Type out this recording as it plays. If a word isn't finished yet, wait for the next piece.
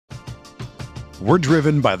We're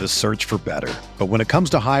driven by the search for better. But when it comes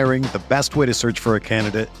to hiring, the best way to search for a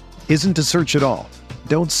candidate isn't to search at all.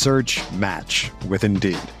 Don't search, match with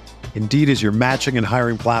Indeed. Indeed is your matching and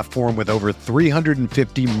hiring platform with over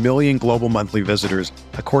 350 million global monthly visitors,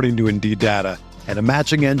 according to Indeed data, and a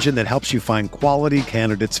matching engine that helps you find quality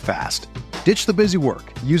candidates fast. Ditch the busy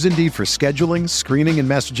work. Use Indeed for scheduling, screening, and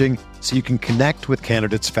messaging so you can connect with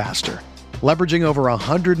candidates faster. Leveraging over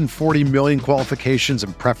 140 million qualifications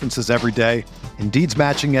and preferences every day, Indeed's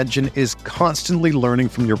matching engine is constantly learning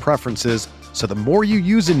from your preferences, so the more you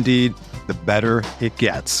use Indeed, the better it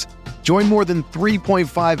gets. Join more than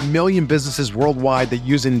 3.5 million businesses worldwide that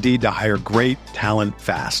use Indeed to hire great talent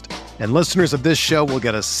fast. And listeners of this show will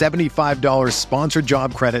get a $75 sponsored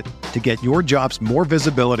job credit to get your jobs more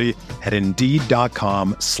visibility at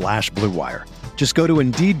Indeed.com/Blue Wire. Just go to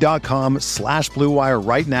Indeed.com/Blue Wire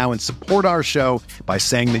right now and support our show by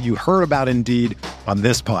saying that you heard about Indeed on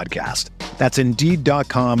this podcast. That's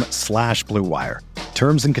Indeed.com/Blue Wire.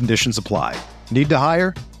 Terms and conditions apply. Need to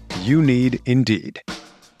hire? You need Indeed.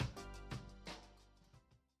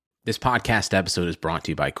 This podcast episode is brought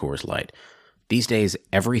to you by Coors Light. These days,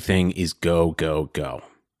 everything is go, go, go.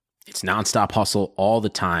 It's nonstop hustle all the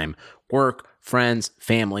time. Work, friends,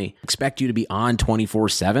 family expect you to be on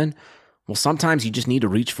 24/7. Well, sometimes you just need to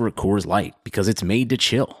reach for a Coors Light because it's made to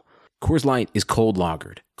chill. Coors Light is cold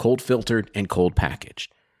lagered, cold filtered, and cold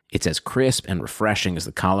packaged. It's as crisp and refreshing as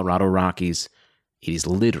the Colorado Rockies. It is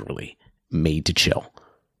literally made to chill.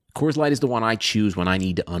 Coors Light is the one I choose when I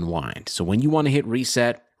need to unwind. So when you want to hit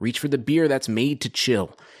reset, reach for the beer that's made to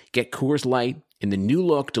chill. Get Coors Light in the new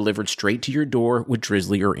look delivered straight to your door with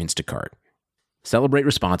Drizzly or Instacart. Celebrate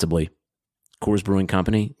responsibly. Coors Brewing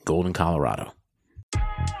Company, Golden, Colorado.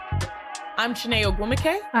 I'm Shanae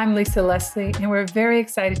Ogwumike. I'm Lisa Leslie, and we're very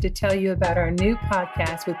excited to tell you about our new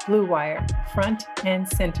podcast with Blue Wire, Front and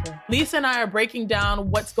Center. Lisa and I are breaking down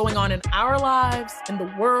what's going on in our lives, in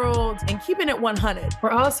the world, and keeping it 100. We're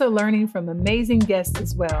also learning from amazing guests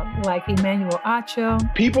as well, like Emmanuel Acho.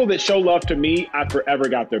 People that show love to me, I forever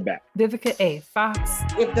got their back. Vivica A. Fox.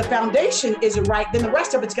 If the foundation isn't right, then the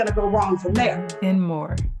rest of it's going to go wrong from there. And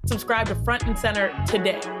more. Subscribe to Front and Center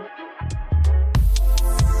today.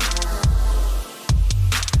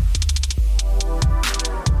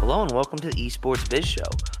 Hello and welcome to the Esports Biz Show.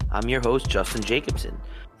 I'm your host, Justin Jacobson.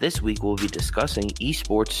 This week we'll be discussing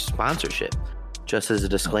esports sponsorship. Just as a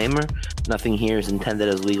disclaimer, nothing here is intended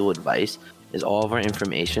as legal advice, as all of our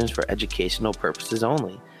information is for educational purposes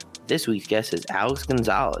only. This week's guest is Alex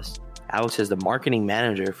Gonzalez. Alex is the marketing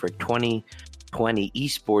manager for 2020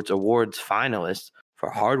 Esports Awards finalist for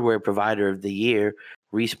Hardware Provider of the Year,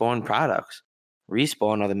 Respawn Products.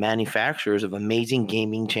 Respawn are the manufacturers of amazing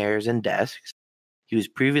gaming chairs and desks. He was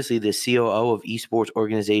previously the COO of esports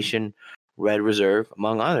organization Red Reserve,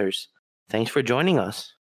 among others. Thanks for joining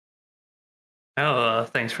us. Oh,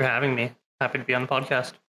 thanks for having me. Happy to be on the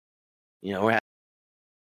podcast. You know, we're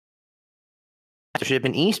sponsorship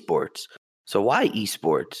in esports. So why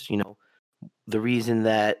esports? You know, the reason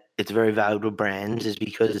that it's very valuable to brands is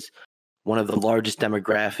because one of the largest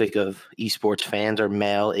demographic of esports fans are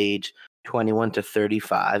male, age 21 to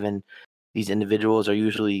 35, and these individuals are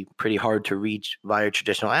usually pretty hard to reach via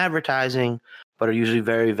traditional advertising, but are usually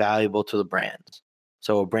very valuable to the brands.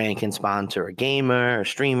 So a brand can sponsor a gamer, a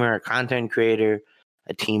streamer, a content creator,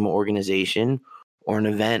 a team or organization, or an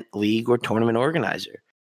event, league, or tournament organizer.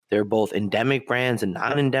 There are both endemic brands and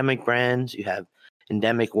non-endemic brands. You have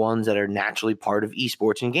endemic ones that are naturally part of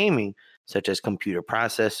esports and gaming, such as computer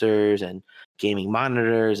processors and gaming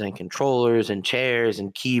monitors and controllers and chairs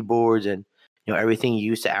and keyboards and everything you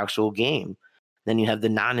use to actual game. Then you have the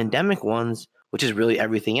non-endemic ones, which is really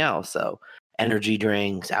everything else. So energy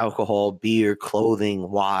drinks, alcohol, beer, clothing,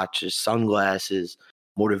 watches, sunglasses,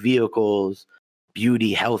 motor vehicles,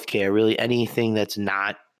 beauty, healthcare, really anything that's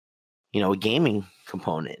not, a gaming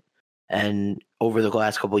component. And over the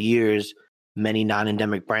last couple of years, many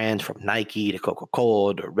non-endemic brands from Nike to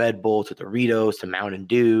Coca-Cola to Red Bull to Doritos to Mountain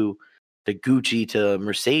Dew to Gucci to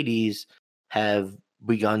Mercedes have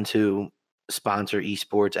begun to sponsor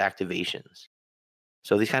esports activations.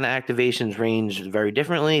 So these kind of activations range very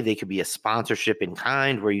differently. They could be a sponsorship in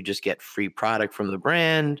kind where you just get free product from the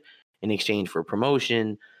brand in exchange for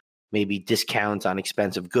promotion, maybe discounts on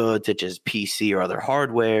expensive goods such as PC or other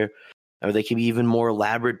hardware, or they could be even more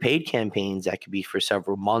elaborate paid campaigns that could be for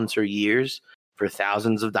several months or years for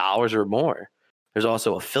thousands of dollars or more. There's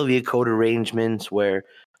also affiliate code arrangements where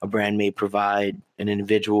a brand may provide an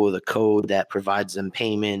individual with a code that provides them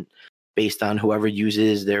payment based on whoever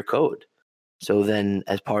uses their code. So then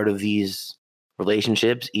as part of these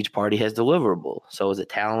relationships, each party has deliverable. So as a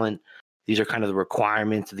talent, these are kind of the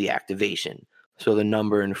requirements of the activation. So the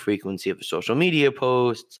number and frequency of the social media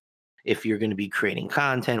posts, if you're going to be creating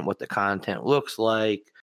content, what the content looks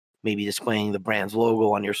like, maybe displaying the brand's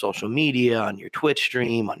logo on your social media, on your Twitch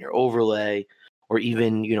stream, on your overlay, or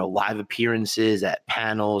even, live appearances at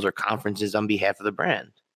panels or conferences on behalf of the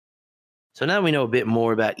brand. So now we know a bit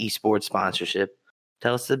more about esports sponsorship.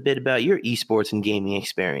 Tell us a bit about your esports and gaming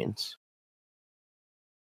experience.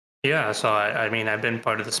 Yeah, so I've been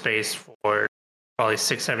part of the space for probably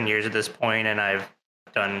 6-7 years at this point, and I've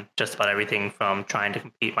done just about everything from trying to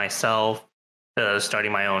compete myself to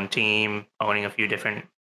starting my own team, owning a few different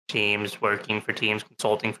teams, working for teams,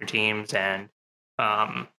 consulting for teams, and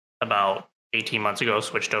about 18 months ago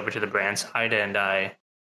switched over to the brand side, and I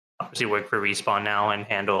obviously work for Respawn now and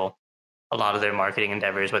handle a lot of their marketing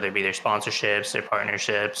endeavors, whether it be their sponsorships, their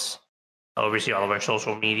partnerships, oversee all of our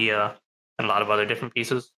social media, and a lot of other different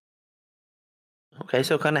pieces. Okay,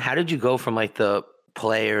 so kind of how did you go from like the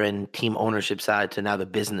player and team ownership side to now the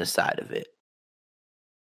business side of it?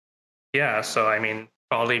 Yeah, so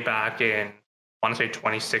probably back in, I want to say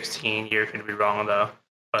 2016, year could be wrong though,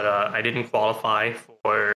 but I didn't qualify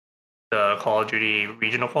for the Call of Duty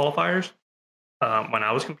regional qualifiers when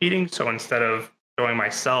I was competing. So instead of going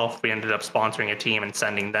myself, we ended up sponsoring a team and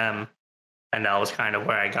sending them, and that was kind of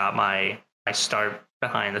where I got my start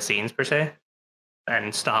behind the scenes per se,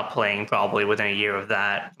 and stopped playing probably within a year of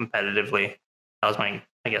that competitively. That was my,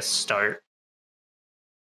 start.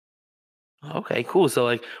 Okay, cool. So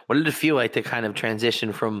like, what did it feel like to kind of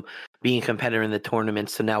transition from being a competitor in the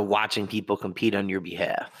tournaments to now watching people compete on your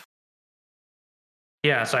behalf?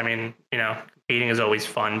 Yeah, so competing is always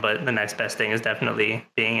fun, but the next best thing is definitely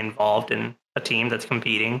being involved in a team that's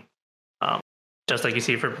competing. Just like you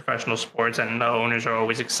see for professional sports, and the owners are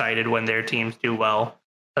always excited when their teams do well,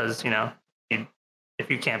 because if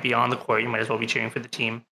you can't be on the court, you might as well be cheering for the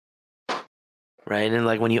team. Right, and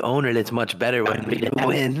like when you own it, it's much better when you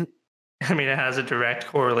win. It has a direct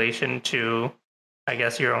correlation to,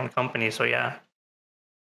 your own company. So yeah.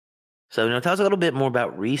 So, tell us a little bit more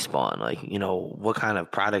about Respawn. Like, what kind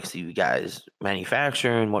of products do you guys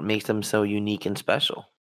manufacture and what makes them so unique and special?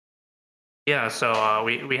 Yeah, so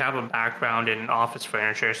we have a background in office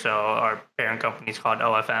furniture. So our parent company is called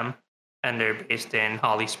OFM, and they're based in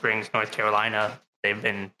Holly Springs, North Carolina. They've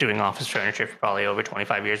been doing office furniture for probably over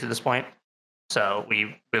 25 years at this point. So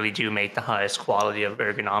we really do make the highest quality of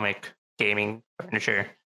ergonomic gaming furniture,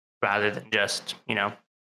 rather than just,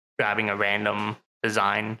 grabbing a random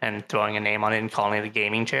design and throwing a name on it and calling it a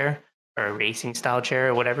gaming chair or a racing style chair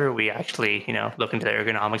or whatever. We actually, look into the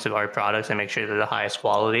ergonomics of our products and make sure they're the highest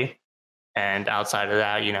quality. And outside of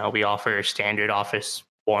that, we offer standard office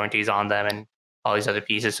warranties on them and all these other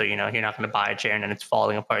pieces. So, you're not going to buy a chair and then it's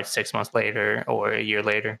falling apart 6 months later or a year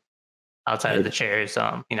later. Outside of the chairs,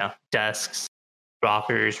 desks,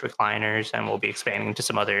 rockers, recliners, and we'll be expanding into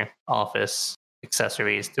some other office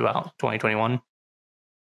accessories throughout 2021.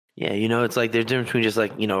 Yeah, it's like there's a difference between just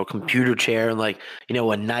like, a computer chair and like,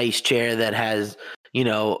 a nice chair that has,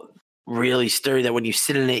 really sturdy, that when you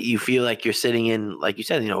sit in it, you feel like you're sitting in, like you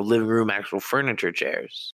said, living room, actual furniture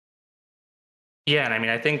chairs. Yeah,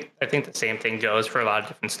 and I think the same thing goes for a lot of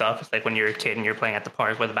different stuff. It's like when you're a kid and you're playing at the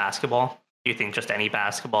park with a basketball, you think just any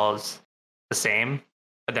basketball is the same.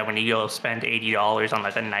 But then when you go spend $80 on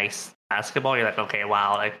like a nice basketball, you're like, okay,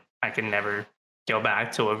 wow, I can never go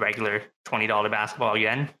back to a regular $20 basketball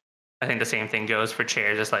again. I think the same thing goes for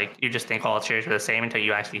chairs. It's like you just think all chairs are the same until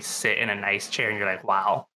you actually sit in a nice chair and you're like,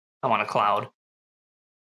 wow, I'm on a cloud.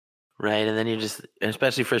 Right. And then you just,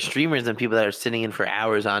 especially for streamers and people that are sitting in for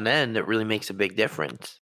hours on end, it really makes a big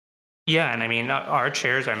difference. Yeah. And our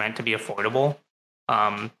chairs are meant to be affordable.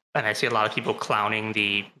 And I see a lot of people clowning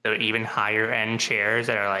the even higher end chairs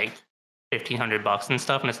that are like $1,500 and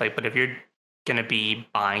stuff. And it's like, but if you're going to be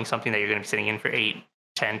buying something that you're going to be sitting in for 8,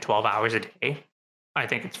 10, 12 hours a day, I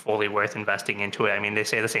think it's fully worth investing into it. They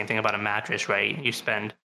say the same thing about a mattress, right? You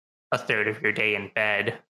spend a third of your day in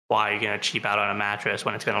bed. Why are you going to cheap out on a mattress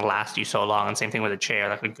when it's going to last you so long? And same thing with a chair.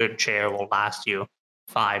 Like a good chair will last you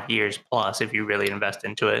 5 years plus if you really invest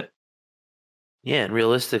into it. Yeah, and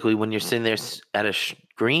realistically, when you're sitting there at a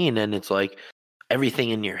screen and it's like everything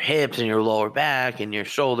in your hips and your lower back and your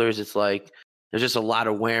shoulders, it's like there's just a lot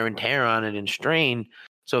of wear and tear on it and strain.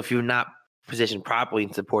 So if you're not positioned properly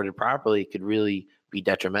and supported properly, it could really be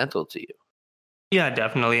detrimental to you. Yeah,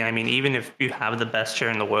 definitely. Even if you have the best chair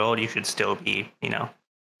in the world, you should still be,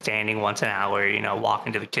 standing once an hour,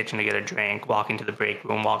 walking to the kitchen to get a drink, walking to the break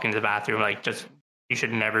room, walking to the bathroom. You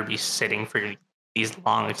should never be sitting for these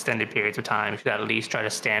long extended periods of time. You should at least try to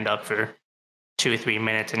stand up for 2-3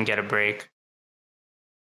 minutes and get a break.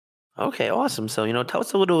 Okay, awesome. So, tell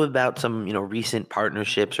us a little about some, recent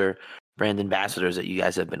partnerships or brand ambassadors that you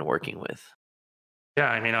guys have been working with? Yeah,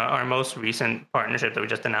 I mean, our most recent partnership that we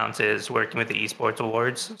just announced is working with the Esports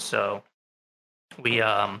Awards. So we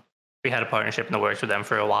had a partnership in the works with them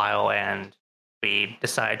for a while, and we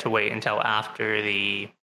decided to wait until after the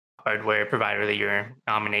Hardware Provider of the Year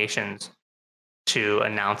nominations to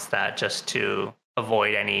announce that, just to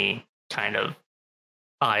avoid any kind of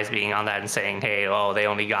eyes being on that and saying, hey, oh, they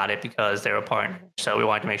only got it because they're a partner. So we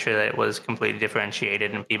wanted to make sure that it was completely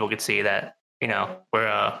differentiated and people could see that, we're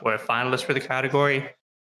a finalist for the category,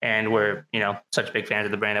 and we're, such big fans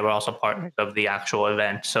of the brand that we're also partners of the actual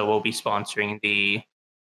event. So we'll be sponsoring the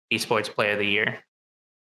Esports Player of the Year.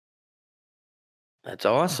 That's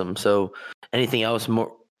awesome. So anything else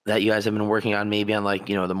more that you guys have been working on, maybe on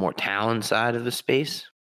the more talent side of the space?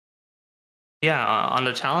 Yeah, on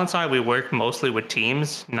the talent side, we work mostly with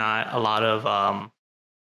teams, not a lot of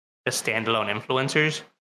just standalone influencers.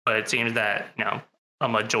 But it seems that, a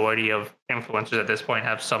majority of influencers at this point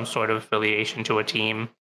have some sort of affiliation to a team,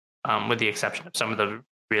 with the exception of some of the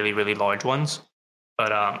really, really large ones.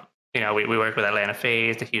 But, we work with Atlanta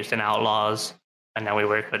FaZe, the Houston Outlaws, and then we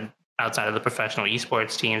work with, outside of the professional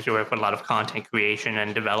esports teams, we work with a lot of content creation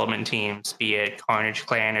and development teams, be it Carnage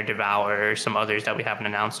Clan or Devour or some others that we haven't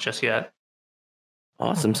announced just yet.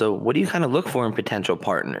 Awesome. So what do you kind of look for in potential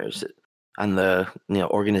partners on the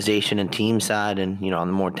organization and team side, and on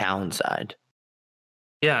the more talent side?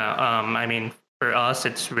 Yeah, I mean, for us,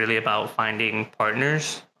 it's really about finding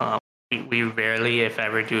partners. We rarely, if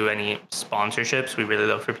ever, do any sponsorships. We really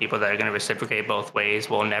look for people that are going to reciprocate both ways.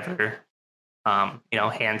 We'll never,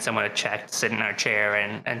 hand someone a check, sit in our chair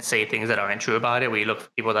and say things that aren't true about it. We look for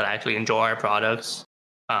people that actually enjoy our products,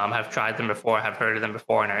 have tried them before, have heard of them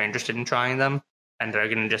before, and are interested in trying them. And they're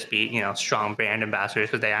going to just be, strong brand ambassadors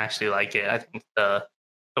because they actually like it. I think the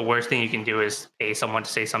worst thing you can do is pay someone to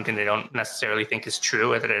say something they don't necessarily think is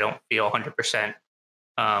true or that they don't feel 100%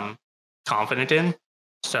 confident in.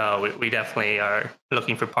 So we definitely are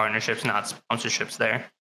looking for partnerships, not sponsorships there.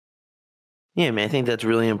 Yeah, I mean, I think that's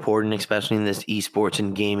really important, especially in this esports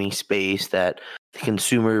and gaming space, that the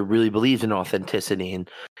consumer really believes in authenticity. And,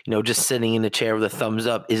 just sitting in a chair with a thumbs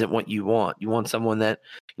up isn't what you want. You want someone that,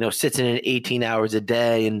 sits in it 18 hours a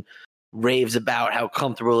day and raves about how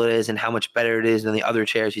comfortable it is and how much better it is than the other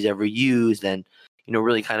chairs he's ever used, and,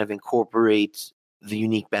 really kind of incorporates the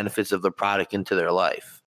unique benefits of the product into their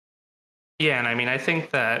life. Yeah, and I mean, I think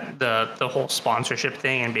that the whole sponsorship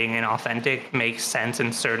thing and being inauthentic makes sense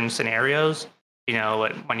in certain scenarios.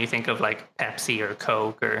 When you think of like Pepsi or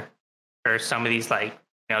Coke or some of these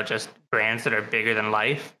just brands that are bigger than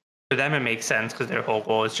life, for them it makes sense because their whole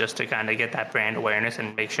goal is just to kind of get that brand awareness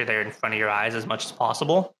and make sure they're in front of your eyes as much as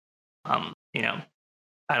possible. I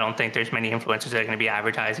don't think there's many influencers that are going to be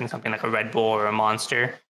advertising something like a Red Bull or a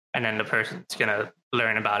Monster, and then the person's going to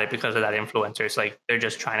learn about it because of that influencer. It's like they're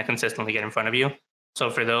just trying to consistently get in front of you. So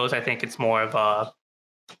for those, I think it's more of a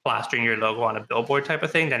plastering your logo on a billboard type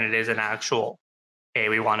of thing than it is an actual, hey,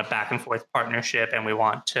 we want a back and forth partnership and we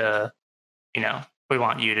want to, we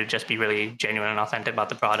want you to just be really genuine and authentic about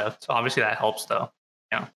the product. So obviously that helps though.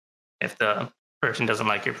 If the person doesn't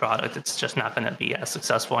like your product, it's just not going to be as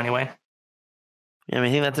successful anyway. I mean,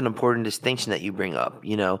 I think that's an important distinction that you bring up,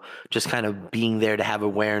 just kind of being there to have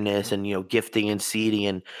awareness and, gifting and seeding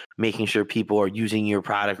and making sure people are using your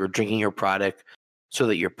product or drinking your product so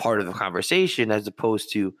that you're part of the conversation, as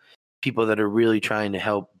opposed to people that are really trying to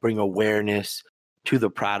help bring awareness to the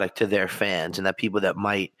product to their fans, and that people that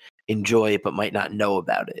might enjoy it but might not know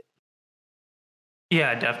about it.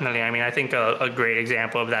 Yeah, definitely. I mean, I think a great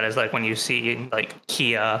example of that is like when you see like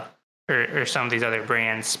Kia or some of these other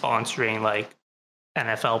brands sponsoring like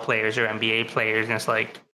NFL players or NBA players, and it's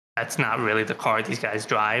like that's not really the car these guys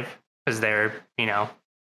drive, because they're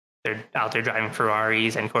out there driving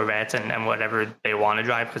Ferraris and Corvettes and whatever they want to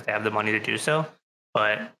drive because they have the money to do so.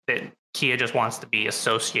 But Kia just wants to be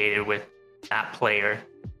associated with that player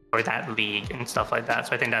or that league and stuff like that.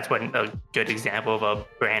 So I think that's what a good example of a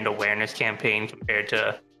brand awareness campaign compared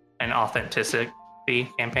to an authenticity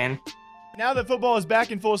campaign. Now that football is back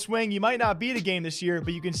in full swing, you might not be at a game this year,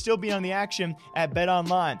 but you can still be on the action at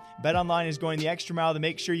BetOnline. BetOnline is going the extra mile to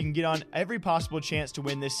make sure you can get on every possible chance to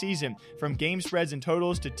win this season. From game spreads and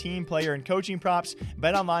totals to team, player, and coaching props,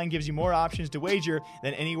 BetOnline gives you more options to wager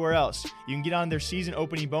than anywhere else. You can get on their season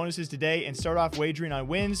opening bonuses today and start off wagering on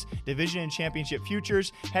wins, division, and championship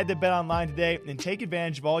futures. Head to BetOnline today and take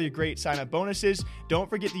advantage of all your great sign-up bonuses. Don't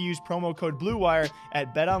forget to use promo code BlueWire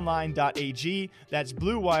at betonline.ag. That's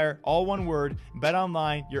BlueWire, all one one word,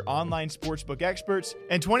 BetOnline, your online sportsbook experts.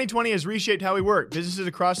 And 2020 has reshaped how we work. Businesses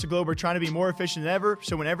across the globe are trying to be more efficient than ever,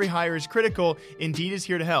 so when every hire is critical, Indeed is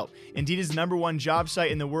here to help. Indeed is the #1 job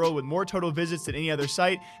site in the world with more total visits than any other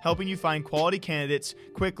site, helping you find quality candidates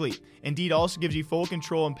quickly. Indeed also gives you full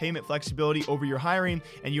control and payment flexibility over your hiring,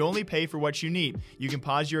 and you only pay for what you need. You can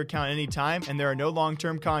pause your account anytime, and there are no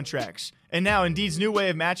long-term contracts. And now, Indeed's new way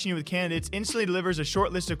of matching you with candidates instantly delivers a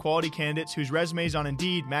short list of quality candidates whose resumes on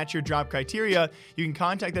Indeed match your job criteria. You can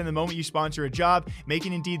contact them the moment you sponsor a job,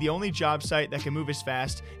 making Indeed the only job site that can move as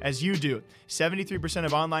fast as you do. 73%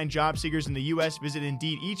 of online job seekers in the U.S. visit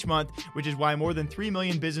Indeed each month, which is why more than 3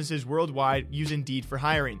 million businesses worldwide use Indeed for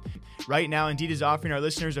hiring. Right now, Indeed is offering our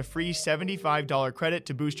listeners a free $75 credit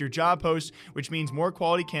to boost your job post, which means more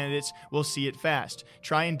quality candidates will see it fast.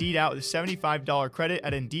 Try Indeed out with a $75 credit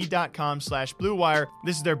at Indeed.com/BlueWire.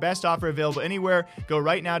 This is their best offer available anywhere. Go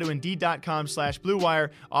right now to Indeed.com/BlueWire.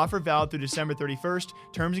 Offer valid through December 31st.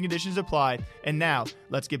 Terms and conditions apply. And now,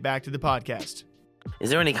 let's get back to the podcast. Is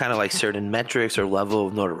there any kind of like certain metrics or level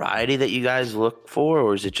of notoriety that you guys look for,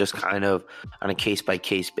 or is it just kind of on a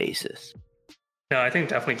case-by-case basis? No, I think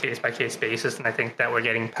definitely case-by-case basis, and I think that we're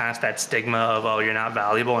getting past that stigma of, oh, you're not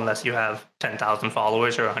valuable unless you have 10,000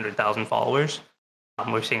 followers or 100,000 followers.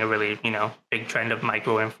 We're seeing a really, big trend of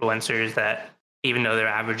micro-influencers that even though they're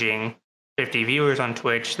averaging 50 viewers on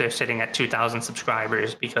Twitch, they're sitting at 2,000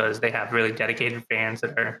 subscribers because they have really dedicated fans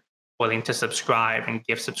that are willing to subscribe and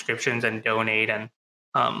give subscriptions and donate. And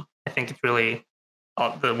I think it's really,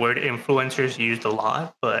 the word influencers used a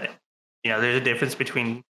lot, but, there's a difference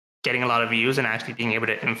between getting a lot of views and actually being able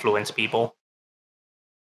to influence people.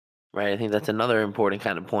 Right. I think that's another important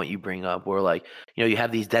kind of point you bring up where like, you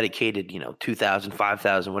have these dedicated, 2,000,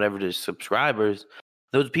 5,000, whatever it is, subscribers.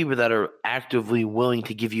 Those people that are actively willing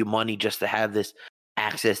to give you money just to have this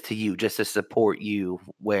access to you, just to support you,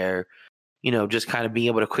 where, just kind of being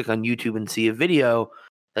able to click on YouTube and see a video,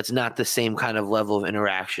 that's not the same kind of level of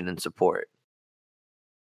interaction and support.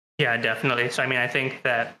 Yeah, definitely. So, I think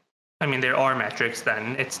that, there are metrics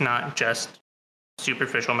then. It's not just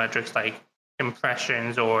superficial metrics like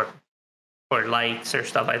impressions or likes or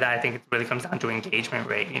stuff like that. I think it really comes down to engagement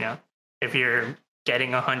rate. If you're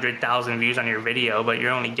getting 100,000 views on your video, but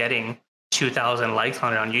you're only getting 2,000 likes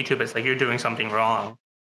on it on YouTube, it's like you're doing something wrong.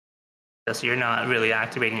 So you're not really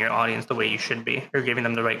activating your audience the way you should be. You're giving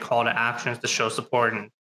them the right call to actions to show support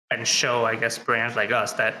and show, I guess, brands like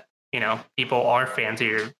us that, people are fans of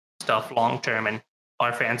your stuff long term and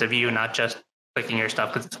are fans of you, not just clicking your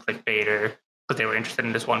stuff because it's clickbait or because they were interested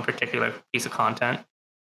in this one particular piece of content.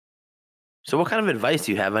 So what kind of advice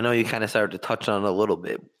do you have? I know you kind of started to touch on it a little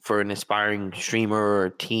bit for an aspiring streamer or a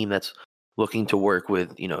team that's looking to work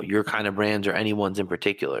with, your kind of brands or anyone's in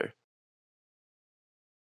particular.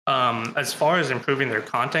 As far as improving their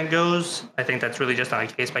content goes, I think that's really just on a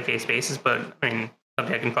case-by-case basis. But something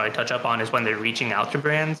I can probably touch up on is when they're reaching out to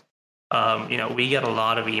brands. We get a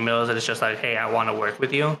lot of emails that it's just like, hey, I want to work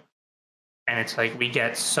with you. And it's like we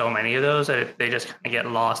get so many of those that they just kind of get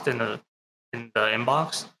lost in the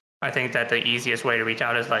inbox. I think that the easiest way to reach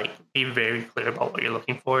out is like be very clear about what you're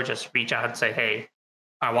looking for. Just reach out and say, hey,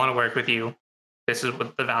 I want to work with you. This is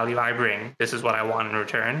what the value I bring. This is what I want in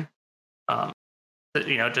return.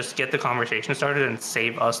 Just get the conversation started and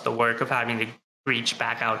save us the work of having to reach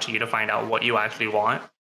back out to you to find out what you actually want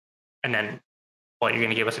and then what you're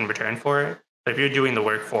going to give us in return for it. But if you're doing the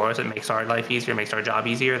work for us, it makes our life easier, makes our job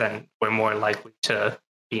easier, then we're more likely to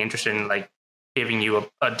be interested in like giving you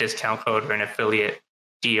a discount code or an affiliate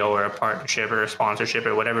deal or a partnership or a sponsorship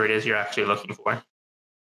or whatever it is you're actually looking for.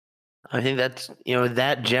 I think that's,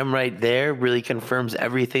 that gem right there really confirms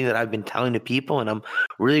everything that I've been telling to people. And I'm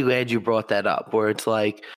really glad you brought that up, where it's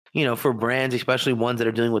like, for brands, especially ones that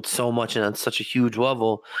are dealing with so much and on such a huge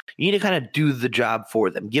level, you need to kind of do the job for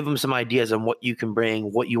them. Give them some ideas on what you can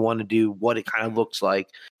bring, what you want to do, what it kind of looks like.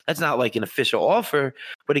 That's not like an official offer,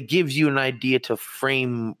 but it gives you an idea to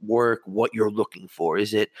framework what you're looking for.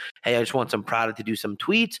 Is it, hey, I just want some product to do some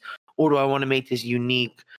tweets, or do I want to make this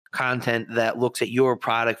unique content that looks at your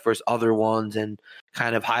product versus other ones and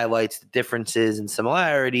kind of highlights the differences and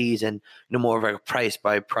similarities and more of a price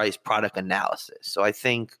by price product analysis. So I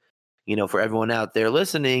think, for everyone out there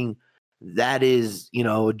listening, that is,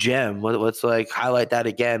 a gem. Let's like highlight that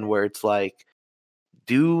again, where it's like,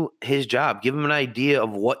 do his job, give him an idea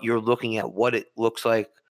of what you're looking at, what it looks like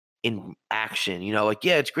in action. Yeah,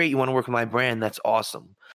 it's great. You want to work with my brand. That's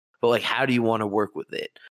awesome. But like, how do you want to work with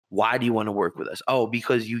it? Why do you want to work with us? Oh,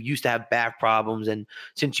 because you used to have back problems. And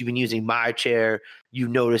since you've been using my chair, you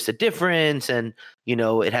noticed a difference. And,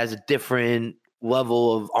 it has a different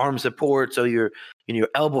level of arm support. So your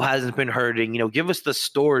elbow hasn't been hurting. Give us the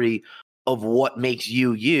story of what makes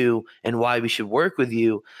you you and why we should work with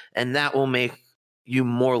you. And that will make you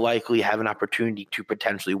more likely have an opportunity to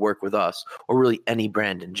potentially work with us or really any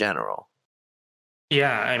brand in general.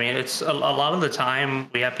 Yeah, I mean, it's a lot of the time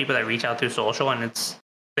we have people that reach out through social, and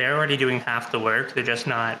they're already doing half the work. They're just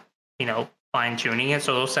not, fine tuning it.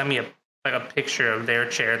 So they'll send me a picture of their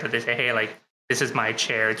chair that they say, hey, like, this is my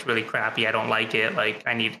chair. It's really crappy. I don't like it. Like,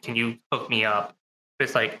 can you hook me up?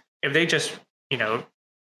 It's like, if they just,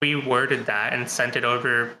 reworded that and sent it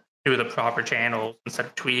over through the proper channels instead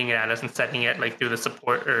of tweeting it at us and sending it like through the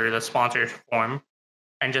support or the sponsor form,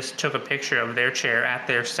 and just took a picture of their chair at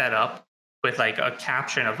their setup with like a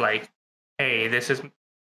caption of like, hey, this is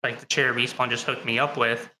like the chair Respawn just hooked me up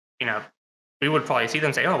with, we would probably see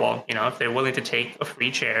them say, oh, well, if they're willing to take a free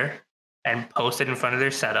chair and post it in front of their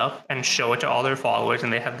setup and show it to all their followers,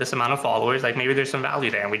 and they have this amount of followers, like maybe there's some value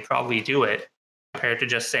there and we'd probably do it, compared to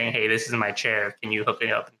just saying, hey, this is my chair. Can you hook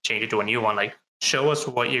it up and change it to a new one? Like, show us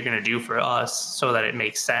what you're going to do for us so that it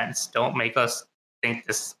makes sense. Don't make us think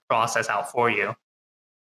this process out for you.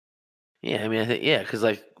 Yeah, I mean, because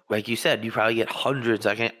like you said, you probably get hundreds.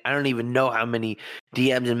 I don't even know how many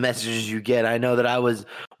DMs and messages you get. I know that I was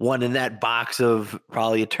one in that box of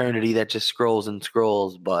probably eternity that just scrolls and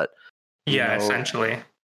scrolls. But essentially.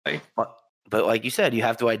 But like you said, you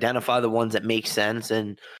have to identify the ones that make sense.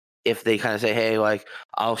 And if they kind of say, hey, like,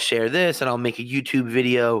 I'll share this and I'll make a YouTube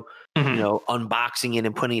video, unboxing it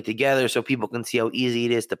and putting it together so people can see how easy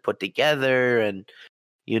it is to put together. And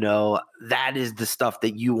that is the stuff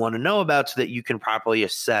that you want to know about so that you can properly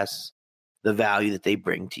assess the value that they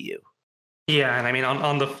bring to you. Yeah, and I mean,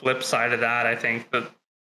 on the flip side of that, I think that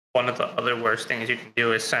one of the other worst things you can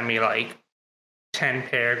do is send me like 10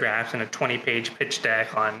 paragraphs and a 20-page pitch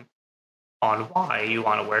deck on why you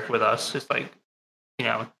want to work with us. It's like,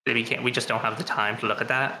 we just don't have the time to look at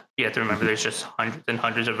that. You have to remember there's just hundreds and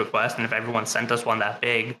hundreds of requests, and if everyone sent us one that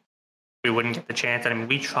big, we wouldn't get the chance. I mean,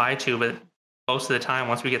 we try to, but most of the time,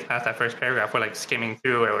 once we get past that first paragraph, we're like skimming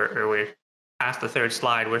through, or we're past the third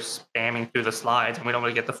slide, we're spamming through the slides, and we don't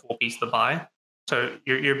really get the full piece of the pie. So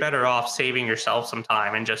you're better off saving yourself some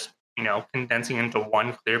time and just, condensing into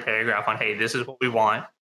one clear paragraph on, hey, this is what we want.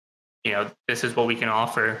 This is what we can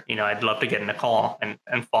offer. I'd love to get in a call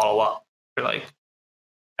and follow up.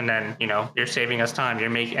 And then, you're saving us time.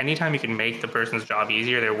 Anytime you can make the person's job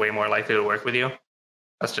easier, they're way more likely to work with you.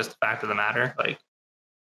 That's just the fact of the matter.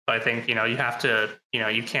 I think, you have to,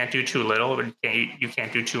 you can't do too little, but you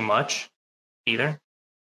can't do too much either.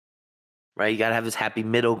 Right. You got to have this happy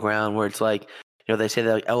middle ground where it's like, they say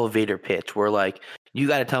the elevator pitch where like, you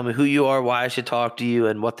got to tell me who you are, why I should talk to you,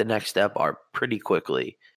 and what the next step are pretty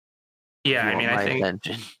quickly. Yeah. I mean,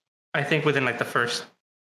 I think within like the first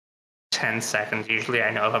 10 seconds, usually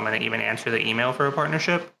I know if I'm going to even answer the email for a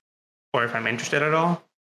partnership or if I'm interested at all.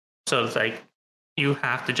 So it's like, you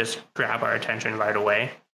have to just grab our attention right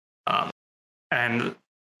away. And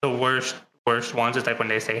the worst ones is like when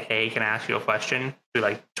they say, hey, can I ask you a question through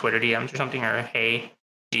like Twitter DMs or something, or hey,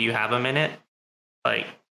 do you have a minute? Like,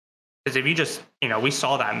 because if you just, we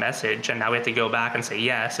saw that message and now we have to go back and say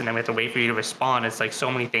yes, and then we have to wait for you to respond. It's like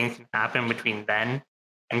so many things can happen between then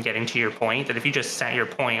and getting to your point, that if you just set your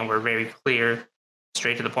point and were very clear,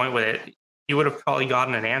 straight to the point with it, you would have probably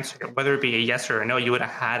gotten an answer. Whether it be a yes or a no, you would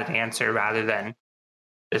have had an answer rather than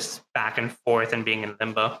this back and forth and being in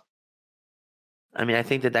limbo. I mean, I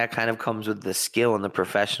think that kind of comes with the skill and the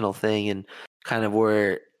professional thing, and kind of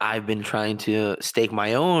where I've been trying to stake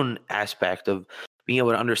my own aspect of being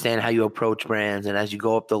able to understand how you approach brands. And as you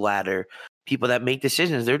go up the ladder, people that make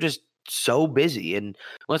decisions, they're just so busy. And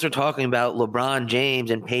unless we're talking about LeBron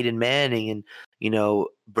James and Peyton Manning and,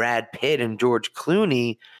 Brad Pitt and George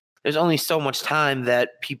Clooney, there's only so much time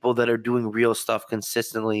that people that are doing real stuff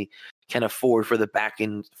consistently can afford for the back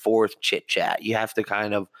and forth chit chat. You have to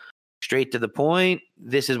kind of straight to the point.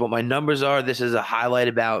 This is what my numbers are. This is a highlight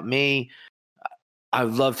about me. I'd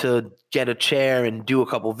love to get a chair and do a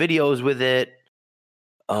couple videos with it.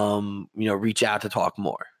 Reach out to talk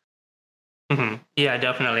more. Mm-hmm. Yeah,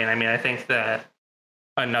 definitely. And I mean, I think that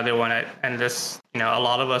another one, and this, a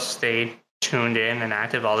lot of us stay tuned in and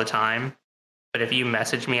active all the time. But if you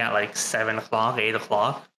message me at like 7 o'clock, 8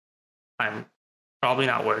 o'clock, I'm probably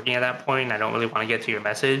not working at that point. And I don't really want to get to your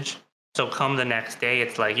message. So come the next day,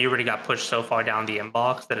 it's like you already got pushed so far down the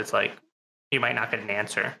inbox that it's like you might not get an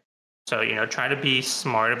answer. So, try to be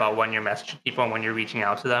smart about when you're messaging people and when you're reaching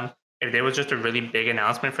out to them. If there was just a really big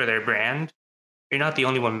announcement for their brand, you're not the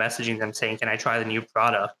only one messaging them saying, can I try the new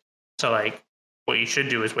product? So like what you should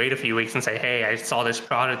do is wait a few weeks and say, hey, I saw this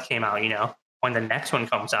product came out, when the next one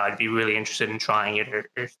comes out, I'd be really interested in trying it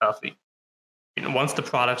or stuff. Once the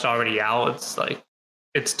product's already out, it's like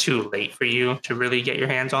it's too late for you to really get your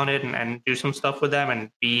hands on it and do some stuff with them and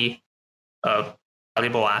be a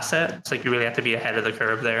valuable asset. It's like you really have to be ahead of the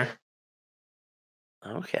curve there.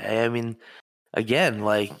 Okay. I mean, again,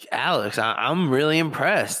 like Alex, I'm really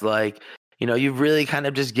impressed. Like, you've really kind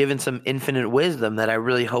of just given some infinite wisdom that I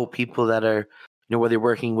really hope people that are, whether you're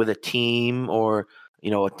working with a team or,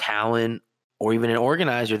 a talent or even an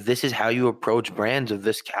organizer, this is how you approach brands of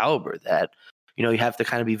this caliber, that, you have to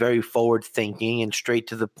kind of be very forward thinking and straight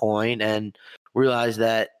to the point and realize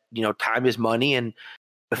that, time is money. And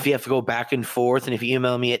if you have to go back and forth, and if you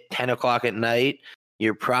email me at 10 o'clock at night,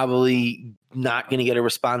 you're probably not going to get a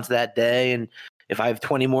response that day. And if I have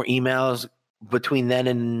 20 more emails between then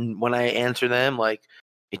and when I answer them, like,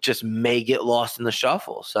 it just may get lost in the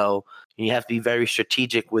shuffle. So you have to be very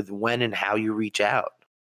strategic with when and how you reach out.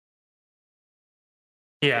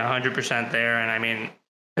 Yeah, 100% there. And I mean,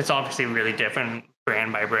 it's obviously really different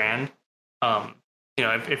brand by brand.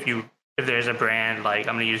 If there's a brand, like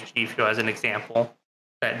I'm going to use G Fuel as an example,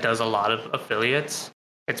 that does a lot of affiliates,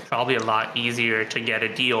 it's probably a lot easier to get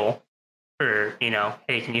a deal for,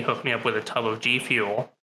 hey, can you hook me up with a tub of G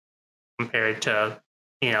Fuel, compared to,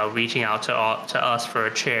 reaching out to us for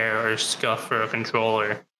a chair or Scuff for a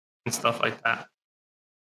controller and stuff like that.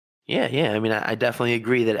 Yeah. I mean, I definitely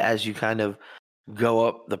agree that as you kind of go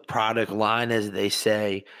up the product line, as they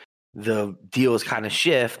say, the deals kind of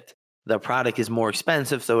shift. The product is more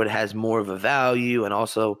expensive, so it has more of a value, and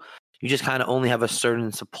also you just kind of only have a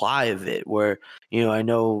certain supply of it. Where, I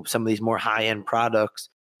know some of these more high-end products,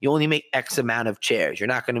 you only make X amount of chairs. You're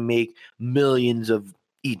not going to make millions of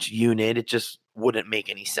each unit. It just wouldn't make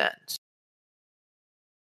any sense.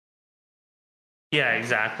 Yeah,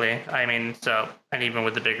 exactly. I mean, and even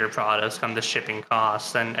with the bigger products come the shipping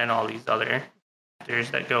costs and all these other factors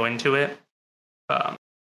that go into it. But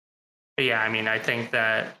yeah, I mean, I think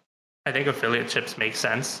affiliate ships make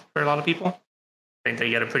sense for a lot of people. I think they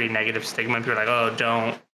get a pretty negative stigma. People are like, oh,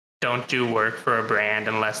 don't do work for a brand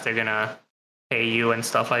unless they're gonna pay you and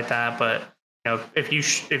stuff like that. But if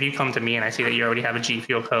you come to me and I see that you already have a G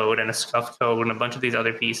Fuel code and a Scuff code and a bunch of these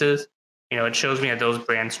other pieces, it shows me that those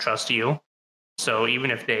brands trust you. So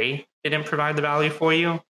even if they didn't provide the value for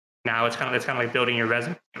you, now it's kind of like building your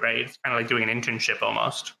resume, right? It's kind of like doing an internship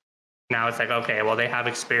almost. Now it's like, okay, well, they have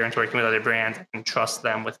experience working with other brands. I can trust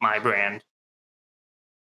them with my brand.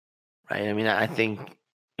 Right. I mean, I think,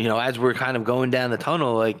 as we're kind of going down the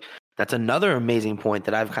tunnel, like, that's another amazing point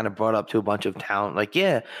that I've kind of brought up to a bunch of talent. Like,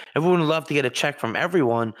 yeah, everyone would love to get a check from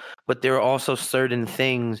everyone, but there are also certain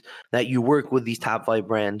things that you work with these top flight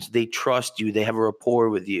brands. They trust you. They have a rapport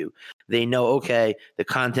with you. They know, okay, the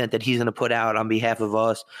content that he's going to put out on behalf of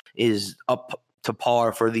us is up to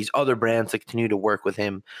par for these other brands to continue to work with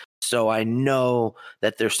him. So I know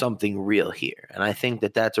that there's something real here. And I think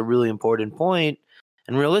that that's a really important point.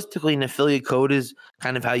 And realistically, an affiliate code is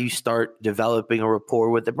kind of how you start developing a rapport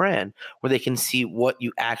with the brand, where they can see what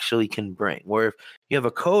you actually can bring. Where if you have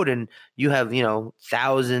a code and you have,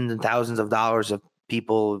 thousands and thousands of dollars of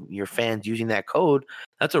people, your fans using that code,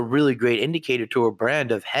 that's a really great indicator to a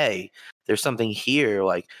brand of, hey, there's something here.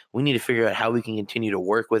 Like, we need to figure out how we can continue to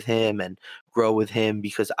work with him and grow with him,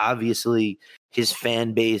 because obviously his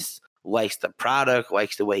fan base likes the product,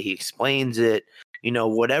 likes the way he explains it.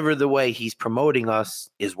 Whatever the way he's promoting us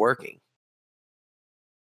is working.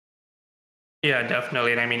 Yeah,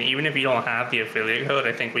 definitely. And I mean, even if you don't have the affiliate code,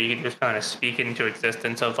 I think we can just kind of speak into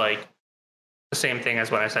existence of, like, the same thing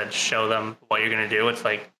as what I said, show them what you're going to do. It's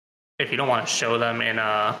like, if you don't want to show them in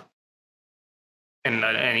an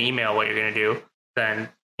email what you're going to do, then,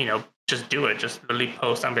 just do it. Just really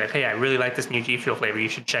post and be like, hey, I really like this new G Fuel flavor. You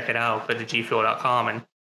should check it out. Go to gfuel.com. And,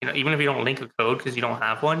 even if you don't link a code because you don't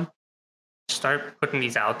have one, start putting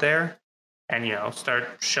these out there and, start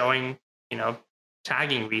showing,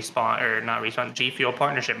 tagging G Fuel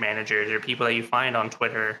partnership managers or people that you find on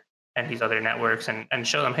Twitter and these other networks, and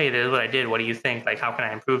show them, hey, this is what I did. What do you think? Like, how can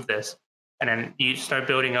I improve this? And then you start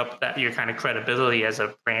building up that your kind of credibility as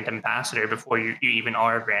a brand ambassador before you even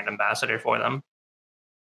are a brand ambassador for them.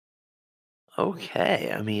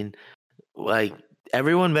 Okay. I mean, like,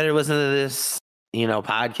 everyone better listen to this,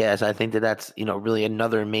 podcast. I think that that's, really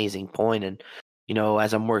another amazing point. And,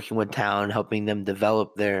 as I'm working with talent, helping them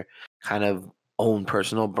develop their kind of own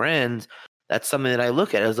personal brands, that's something that I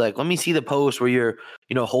look at as, like, let me see the post where you're,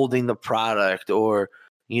 holding the product or,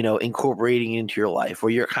 incorporating it into your life,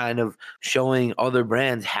 where you're kind of showing other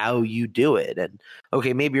brands how you do it. And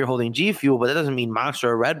okay, maybe you're holding G Fuel, but that doesn't mean Monster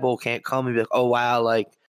or Red Bull can't come and be like, oh, wow,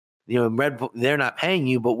 like, Red Bull, they're not paying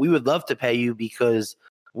you, but we would love to pay you because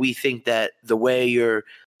we think that the way you're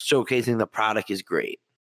showcasing the product is great.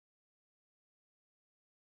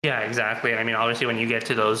 Yeah, exactly. I mean, obviously, when you get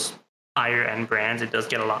to those higher end brands, it does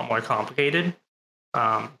get a lot more complicated.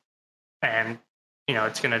 And,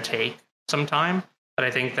 it's going to take some time. But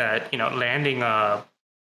I think that, landing a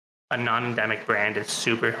non-endemic brand is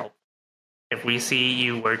super helpful. If we see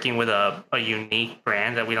you working with a unique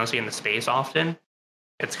brand that we don't see in the space often,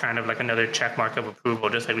 it's kind of like another check mark of approval.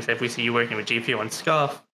 Just like we said, if we see you working with G Fuel and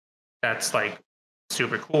Scuff, that's like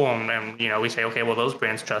super cool. And we say, okay, well, those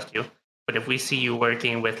brands trust you. But if we see you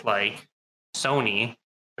working with like Sony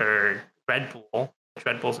or Red Bull, which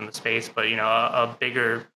Red Bull's in the space, but a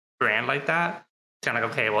bigger brand like that, it's kind of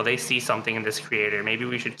like, okay, well, they see something in this creator. Maybe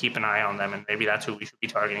we should keep an eye on them, and maybe that's who we should be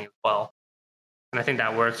targeting as well. And I think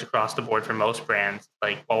that works across the board for most brands.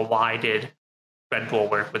 Like, well, why did Red Bull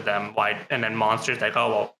work with them? Why? And then Monster's like, oh,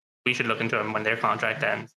 well, we should look into them when their contract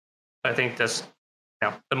ends. I think this,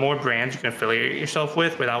 the more brands you can affiliate yourself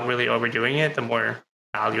with without really overdoing it, the more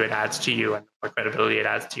value it adds to you and the more credibility it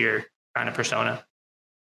adds to your kind of persona.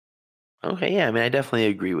 Okay, yeah, I mean, I definitely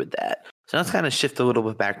agree with that. So let's kind of shift a little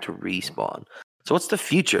bit back to Respawn. So what's the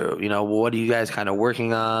future? What are you guys kind of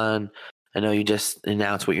working on? I know you just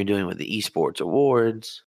announced what you're doing with the Esports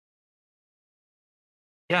Awards.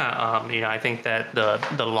 Yeah, I think that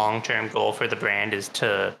the long-term goal for the brand is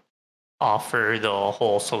to offer the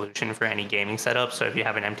whole solution for any gaming setup. So if you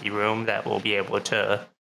have an empty room, that will be able to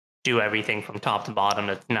do everything from top to bottom.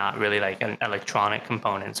 That's not really like an electronic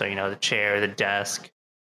component. So, the chair, the desk,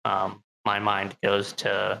 my mind goes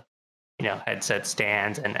to, headset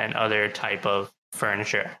stands and other type of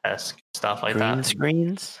furniture-esque stuff like that. Green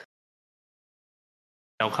screens?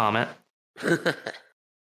 No comment.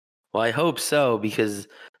 Well, I hope so, because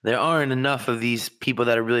there aren't enough of these people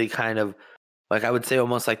that are really kind of, like, I would say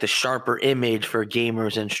almost like the sharper image for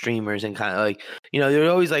gamers and streamers, and kind of like,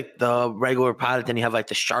 they're always like the regular product, and you have like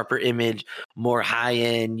the sharper image, more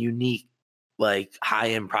high-end, unique, like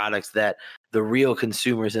high-end products that the real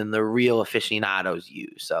consumers and the real aficionados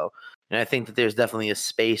use. So, I think that there's definitely a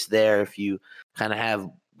space there if you kind of have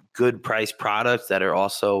good price products that are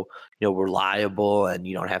also, reliable, and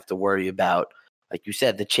you don't have to worry about, like you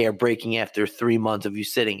said, the chair breaking after 3 months of you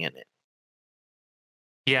sitting in it.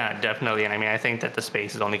 Yeah, definitely. And I mean, I think that the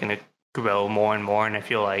space is only going to grow more and more. And I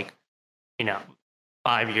feel like,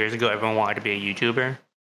 5 years ago, everyone wanted to be a YouTuber.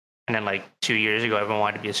 And then like 2 years ago, everyone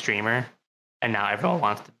wanted to be a streamer. And now everyone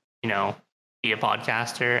wants to, be a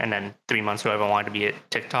podcaster. And then 3 months ago, everyone wanted to be a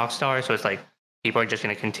TikTok star. So it's like people are just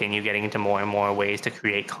going to continue getting into more and more ways to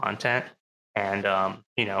create content. And,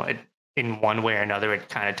 in one way or another, it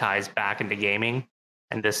kind of ties back into gaming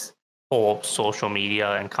and this whole social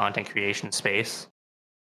media and content creation space.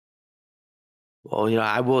 Well,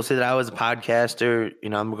 I will say that I was a podcaster.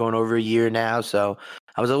 I'm going over a year now, so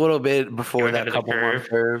I was a little bit before that couple month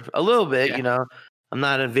curve. A little bit, Yeah. I'm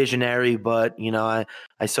not a visionary, but I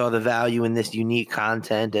saw the value in this unique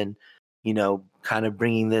content, and kind of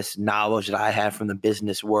bringing this knowledge that I have from the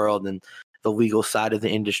business world and the legal side of the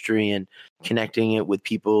industry, and connecting it with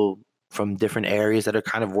people from different areas that are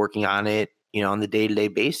kind of working on it, on the day-to-day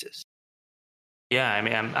basis. Yeah, I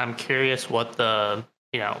mean, I'm curious what the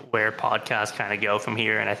where podcasts kind of go from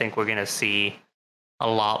here, and I think we're going to see a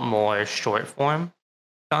lot more short form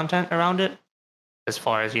content around it. As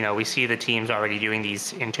far as we see the teams already doing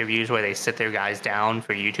these interviews where they sit their guys down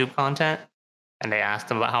for YouTube content, and they ask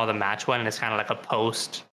them about how the match went, and it's kind of like a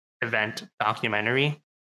post-event documentary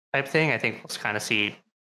type thing. I think we'll kind of see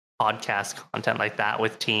podcast content like that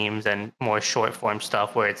with teams, and more short form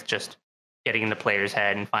stuff where it's just getting in the player's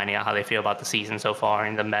head and finding out how they feel about the season so far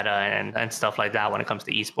and the meta and stuff like that when it comes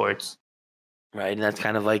to esports. Right. And that's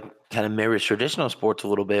kind of mirrors traditional sports a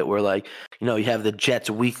little bit, where like, you have the Jets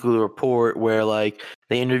weekly report where like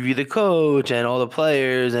they interview the coach and all the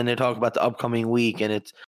players, and they talk about the upcoming week, and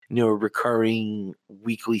it's, a recurring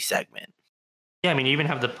weekly segment. Yeah. I mean, you even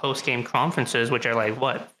have the post game conferences, which are like,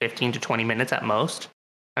 15 to 20 minutes at most.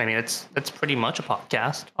 I mean, it's pretty much a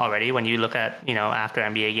podcast already when you look at, after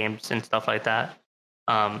NBA games and stuff like that.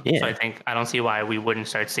 So I don't see why we wouldn't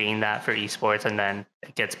start seeing that for esports, and then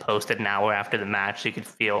it gets posted an hour after the match, so you could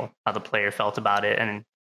feel how the player felt about it. And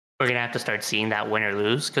we're going to have to start seeing that win or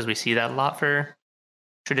lose, because we see that a lot for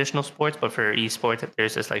traditional sports, but for esports,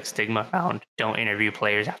 there's this like stigma around don't interview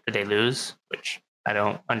players after they lose, which I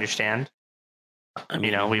don't understand. I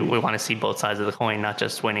mean, we want to see both sides of the coin, not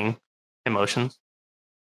just winning emotions.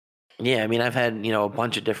 Yeah, I mean, I've had, a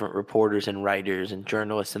bunch of different reporters and writers and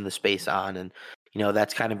journalists in the space on, and,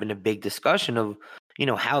 that's kind of been a big discussion of,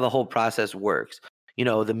 how the whole process works.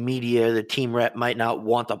 The media, the team rep might not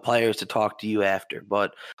want the players to talk to you after,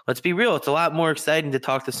 but let's be real, it's a lot more exciting to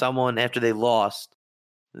talk to someone after they lost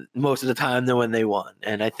most of the time than when they won.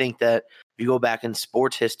 And I think that you go back in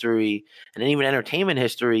sports history and even entertainment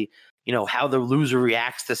history, how the loser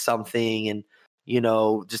reacts to something and,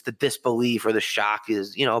 just the disbelief or the shock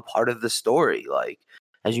is, a part of the story. Like,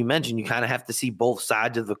 as you mentioned, you kind of have to see both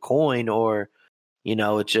sides of the coin or,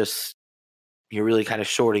 it's just, you're really kind of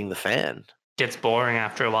shorting the fan. Gets boring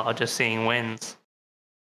after a while just seeing wins.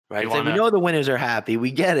 Right. We know the winners are happy.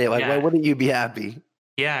 We get it. Like, why wouldn't you be happy?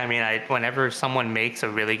 Yeah. I mean, whenever someone makes a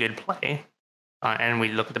really good play and we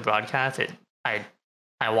look at the broadcast,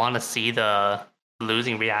 I want to see the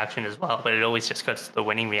losing reaction as well, but it always just goes to the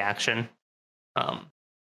winning reaction.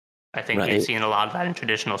 I think you've seen a lot of that in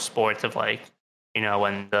traditional sports of like,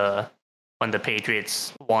 when the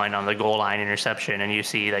Patriots won on the goal line interception and you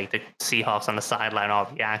see like the Seahawks on the sideline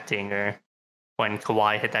all reacting, or when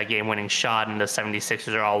Kawhi hit that game-winning shot and the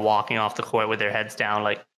 76ers are all walking off the court with their heads down.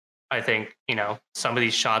 Like, I think, some of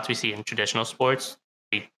these shots we see in traditional sports,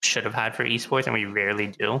 we should have had for esports, and we rarely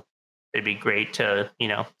do. It'd be great to,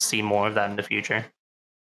 see more of that in the future.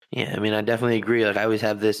 Yeah, I mean, I definitely agree. Like, I always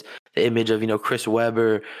have the image of, Chris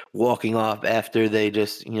Webber walking off after they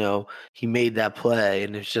just, he made that play.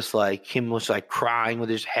 And it's just like him was like crying with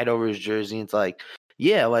his head over his jersey. It's like,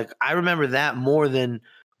 yeah, like I remember that more than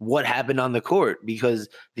what happened on the court, because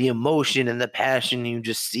the emotion and the passion, you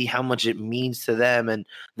just see how much it means to them and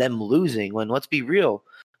them losing. When, let's be real,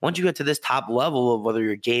 once you get to this top level of whether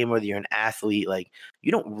you're a gamer, whether you're an athlete, like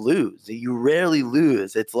you don't lose. You rarely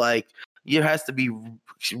lose. It's like there has to be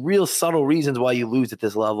real subtle reasons why you lose at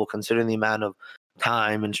this level, considering the amount of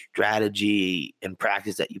time and strategy and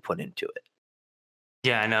practice that you put into it.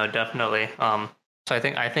 Yeah, no, definitely. So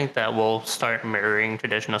I think that we'll start mirroring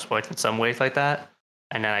traditional sports in some ways like that.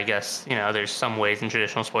 And then I guess, there's some ways in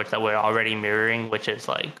traditional sports that we're already mirroring, which is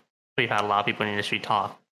like we've had a lot of people in the industry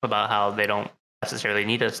talk about how they don't necessarily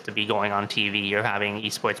need us to be going on TV or having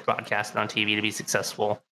esports broadcasted on TV to be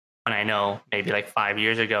successful. And I know maybe like 4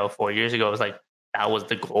 years ago, it was like that was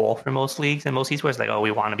the goal for most leagues and most esports. Like, oh,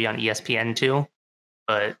 we want to be on ESPN too.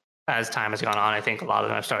 But as time has gone on, I think a lot of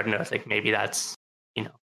them have started to think maybe that's,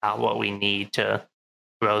 not what we need to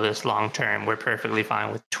grow this long term. We're perfectly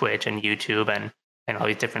fine with Twitch and YouTube and all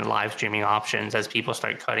these different live streaming options as people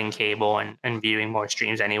start cutting cable and viewing more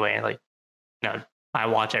streams anyway. Like, I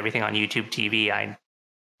watch everything on YouTube TV. I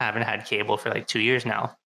haven't had cable for like 2 years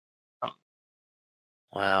now.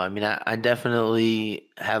 Wow. I mean, I definitely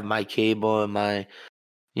have my cable and my,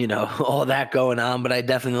 all that going on, but I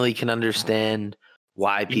definitely can understand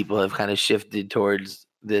why people have kind of shifted towards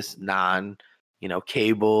this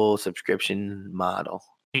cable subscription model.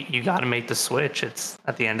 You got to make the switch. It's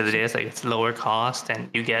at the end of the day, it's lower cost and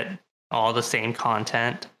you get all the same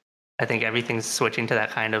content. I think everything's switching to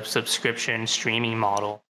that kind of subscription streaming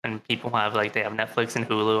model, and people have they have Netflix and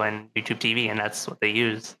Hulu and YouTube TV, and that's what they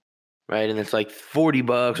use. Right, and it's like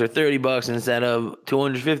 $40 or $30 instead of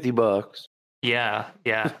 $250. Yeah.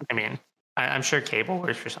 I mean, I'm sure cable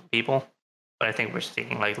works for some people, but I think we're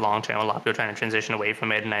seeing long term a lot of people trying to transition away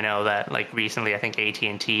from it. And I know that recently, I think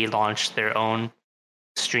AT&T launched their own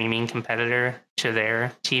streaming competitor to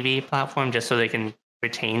their TV platform just so they can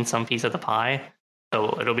retain some piece of the pie.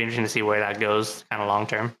 So it'll be interesting to see where that goes kind of long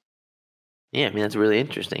term. Yeah, I mean, that's really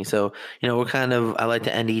interesting. So, I like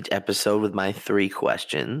to end each episode with my 3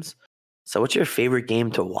 questions. So what's your favorite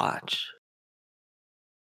game to watch?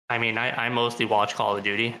 I mean, I mostly watch Call of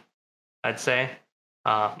Duty, I'd say.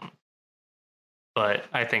 But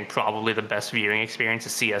I think probably the best viewing experience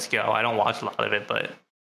is CSGO. I don't watch a lot of it, but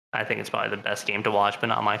I think it's probably the best game to watch, but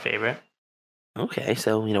not my favorite. Okay,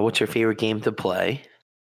 so, what's your favorite game to play?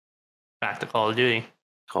 Back to Call of Duty.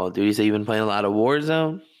 Call of Duty, so you've been playing a lot of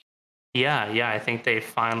Warzone? Yeah, I think they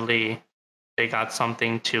got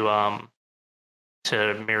something to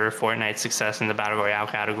mirror Fortnite's success in the Battle Royale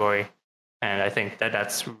category. And I think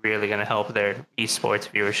that's really going to help their esports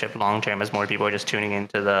viewership long term as more people are just tuning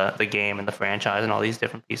into the game and the franchise and all these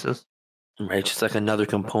different pieces. Right, just like another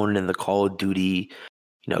component in the Call of Duty,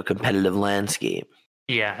 competitive landscape.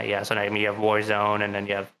 Yeah. So now you have Warzone, and then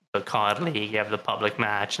you have the COD League, you have the public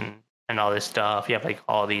match and all this stuff. You have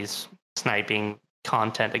all these sniping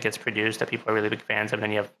content that gets produced that people are really big fans of. And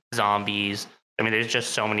then you have zombies. I mean, there's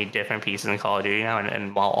just so many different pieces in Call of Duty now.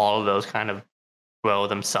 And while all of those kind of grow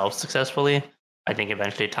themselves successfully, I think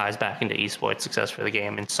eventually it ties back into esports success for the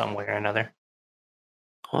game in some way or another.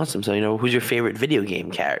 Awesome. So, who's your favorite video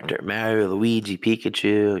game character? Mario, Luigi,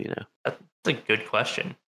 Pikachu, That's a good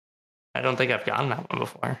question. I don't think I've gotten that one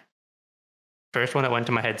before. First one that went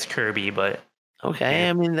to my head is Kirby, but okay,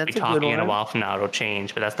 I mean, that's a good one. Talking in a while from now, it'll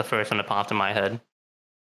change, but that's the first one that popped in my head.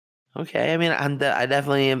 Okay, I mean, I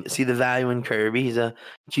definitely see the value in Kirby. He's a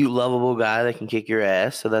cute, lovable guy that can kick your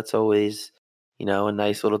ass, so that's always, a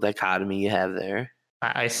nice little dichotomy you have there.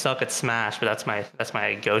 I suck at Smash, but that's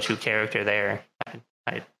my go-to character there.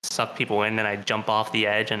 I suck people in, and I jump off the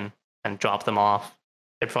edge and drop them off.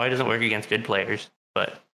 It probably doesn't work against good players,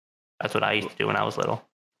 but that's what I used to do when I was little.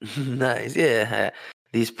 Nice, yeah.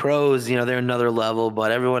 These pros, they're another level,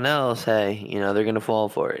 but everyone else, hey, they're going to fall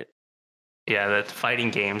for it. Yeah, the fighting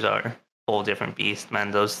games are a whole different beast, man.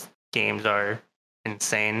 Those games are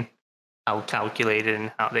insane. How calculated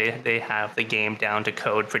and how they have the game down to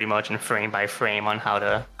code pretty much and frame by frame on how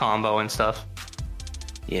to combo and stuff.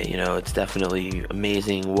 Yeah, it's definitely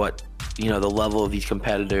amazing what, the level of these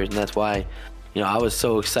competitors. And that's why, I was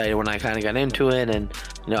so excited when I kind of got into it. And,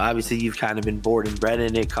 obviously you've kind of been born and bred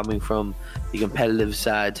in it, coming from the competitive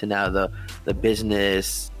side to now the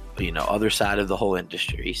business, other side of the whole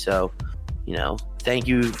industry. So, thank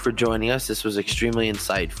you for joining us. This was extremely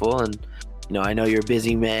insightful. And, I know you're a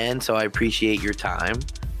busy man, so I appreciate your time.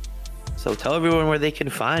 So tell everyone where they can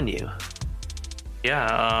find you.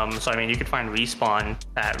 Yeah, so you can find Respawn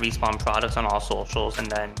at Respawn Products on all socials,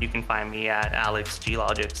 and then you can find me at Alex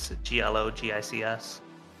Glogics, Glogics.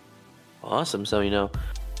 Awesome. So,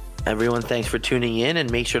 everyone, thanks for tuning in,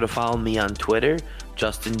 and make sure to follow me on Twitter,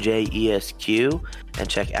 JustinJESQ, and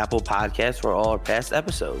check Apple Podcasts for all our past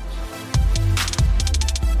episodes.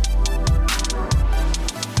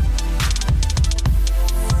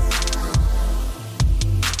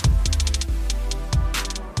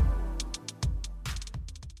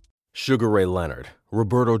 Sugar Ray Leonard,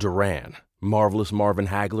 Roberto Duran, Marvelous Marvin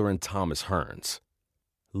Hagler, and Thomas Hearns.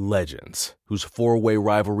 Legends, whose four-way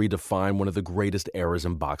rivalry defined one of the greatest eras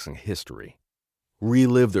in boxing history.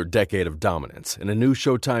 Relive their decade of dominance in a new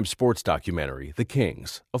Showtime sports documentary, The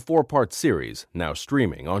Kings, a 4-part series now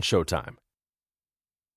streaming on Showtime.